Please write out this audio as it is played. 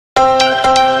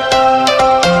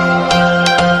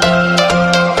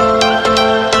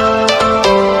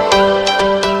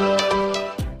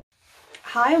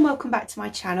Hi and welcome back to my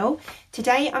channel.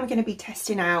 Today I'm going to be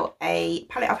testing out a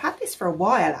palette. I've had this for a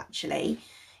while actually.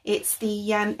 It's the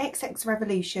XX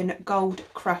Revolution Gold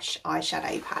Crush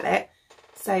eyeshadow palette.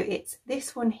 So it's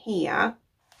this one here.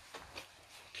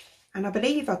 And I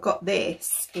believe I got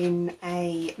this in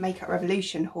a Makeup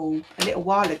Revolution haul a little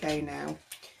while ago now.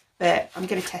 But I'm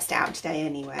going to test it out today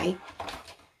anyway.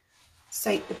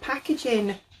 So the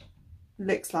packaging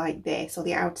looks like this, or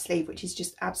the outer sleeve, which is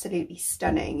just absolutely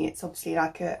stunning. It's obviously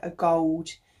like a gold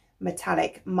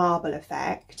metallic marble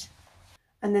effect.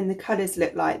 And then the colours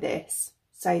look like this.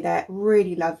 So they're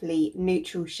really lovely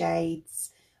neutral shades,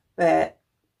 and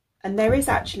there is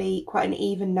actually quite an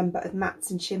even number of mattes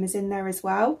and shimmers in there as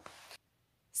well.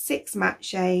 6 matte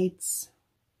shades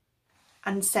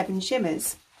and 7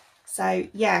 shimmers. So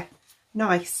yeah,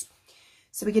 nice.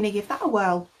 So we're going to give that a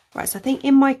whirl. Right, so I think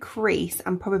in my crease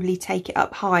and probably take it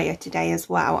up higher today as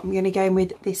well. I'm going to go in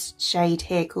with this shade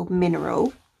here called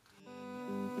Mineral.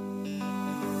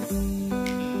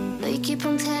 They keep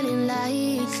on telling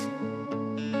lies.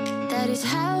 That is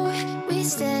how we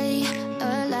stay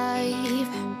alive.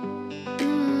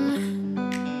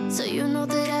 So you know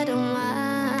that I don't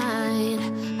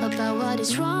mind about what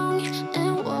is wrong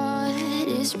and what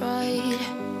is right.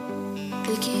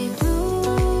 We keep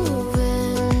moving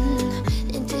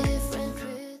in different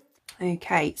rhythms.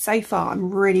 Okay, so far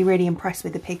I'm really impressed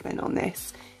with the pigment on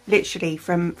this. Literally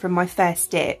from my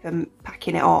first dip and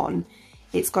packing it on,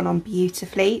 it's gone on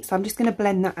beautifully. So I'm just going to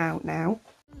blend that out now.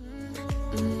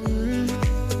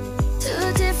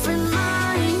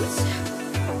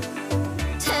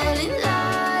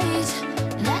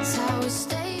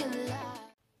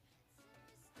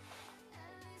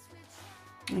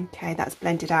 Okay, that's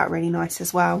blended out really nice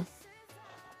as well.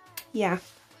 Yeah.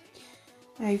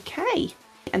 Okay.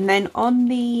 And then on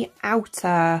the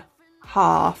outer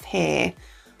half here,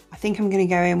 I think I'm going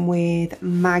to go in with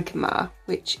Magma,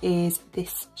 which is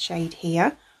this shade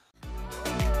here.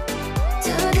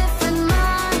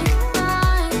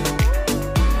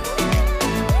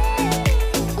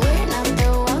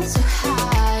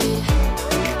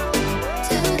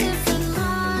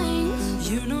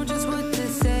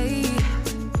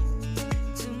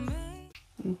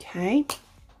 Okay,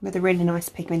 with a really nice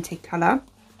pigmented colour,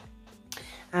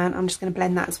 and I'm just going to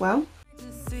blend that as well.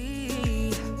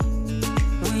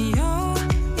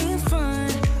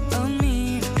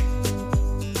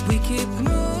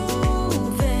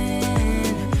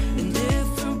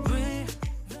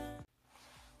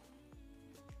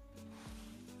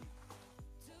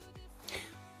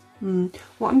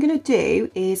 What I'm going to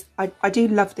do is, I do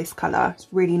love this colour, it's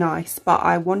really nice, but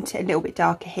I want it a little bit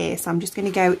darker here, so I'm just going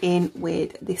to go in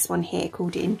with this one here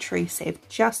called Intrusive,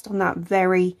 just on that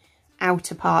very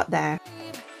outer part there.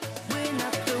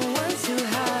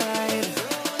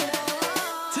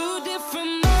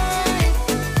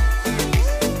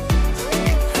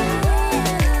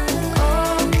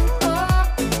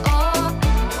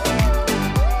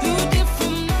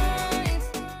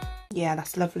 Yeah,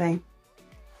 that's lovely.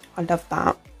 I love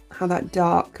that, how that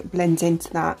dark blends into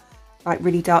that like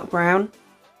really dark brown.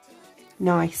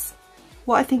 Nice.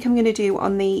 What I think I'm going to do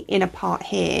on the inner part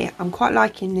here, I'm quite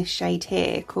liking this shade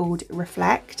here called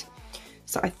Reflect.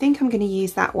 So I think I'm going to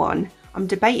use that one. I'm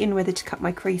debating whether to cut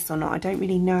my crease or not. I don't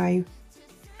really know. Do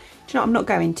you know what? I'm not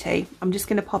going to. I'm just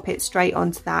going to pop it straight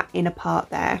onto that inner part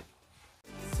there.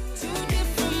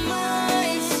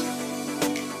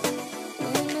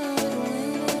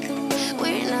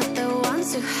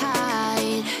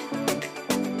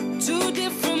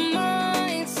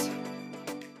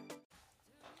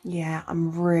 Yeah,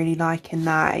 I'm really liking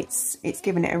that. It's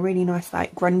giving it a really nice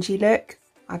like grungy look.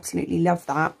 I absolutely love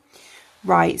that.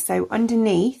 Right, so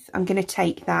underneath I'm going to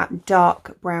take that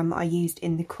dark brown that I used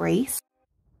in the crease.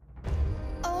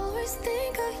 Always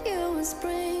think of you when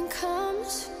spring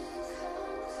comes,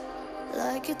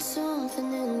 like it's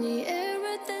something in the air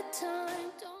at that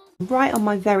time. Right on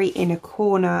my very inner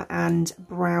corner and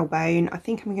brow bone, I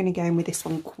think I'm going to go in with this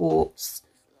one, Quartz,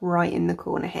 right in the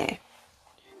corner here.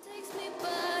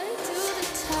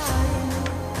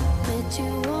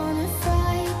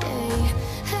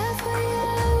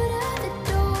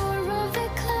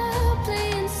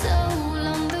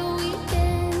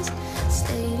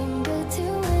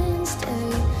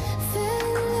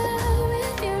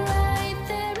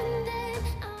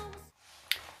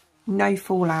 No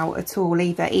fallout at all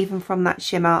either, even from that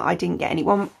shimmer. I didn't get any.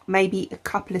 Well, maybe a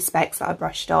couple of specks that I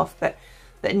brushed off, but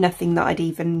nothing that I'd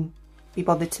even be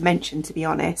bothered to mention, to be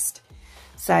honest.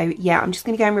 So yeah, I'm just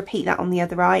going to go and repeat that on the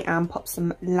other eye and pop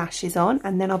some lashes on,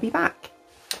 and then I'll be back.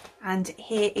 And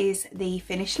here is the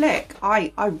finished look.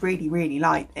 I really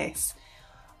like this.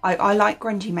 I like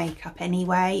grungy makeup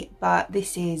anyway, but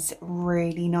this is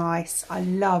really nice. I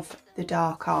love the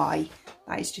dark eye.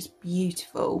 That is just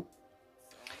beautiful.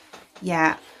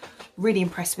 Yeah, really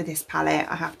impressed with this palette,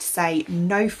 I have to say.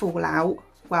 No fallout.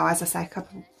 Well, as I say, a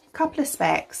couple of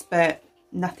specs, but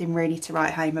nothing really to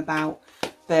write home about.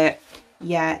 But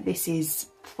yeah, this is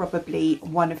probably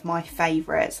one of my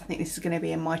favourites. I think this is going to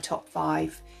be in my top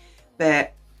 5.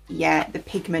 But yeah, the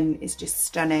pigment is just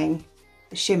stunning.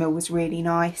 The shimmer was really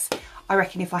nice. I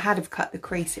reckon if I had have cut the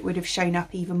crease, it would have shown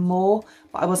up even more,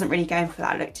 but I wasn't really going for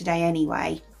that look today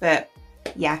anyway. But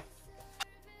yeah.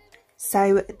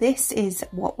 So this is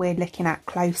what we're looking at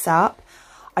close up.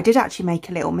 I did actually make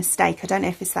a little mistake. I don't know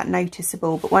if it's that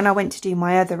noticeable, but when I went to do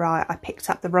my other eye, I picked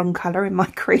up the wrong colour in my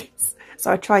crease.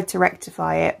 So I tried to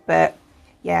rectify it, but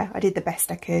yeah, I did the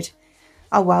best I could.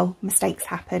 Oh well, mistakes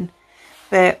happen.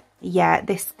 But yeah,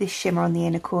 this shimmer on the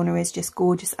inner corner is just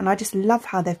gorgeous, and I just love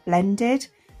how they've blended.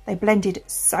 They blended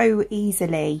so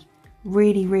easily.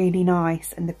 Really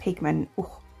nice, and the pigment,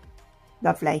 oh,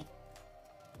 lovely.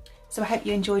 So I hope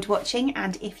you enjoyed watching,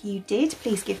 and if you did,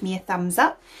 please give me a thumbs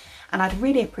up, and I'd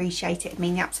really appreciate it. It'd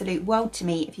mean the absolute world to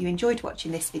me if you enjoyed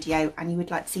watching this video and you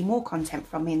would like to see more content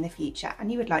from me in the future,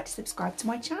 and you would like to subscribe to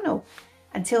my channel.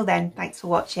 Until then, thanks for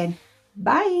watching.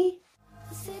 Bye.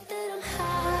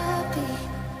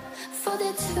 For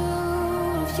the two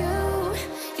of you,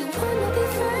 you wanna be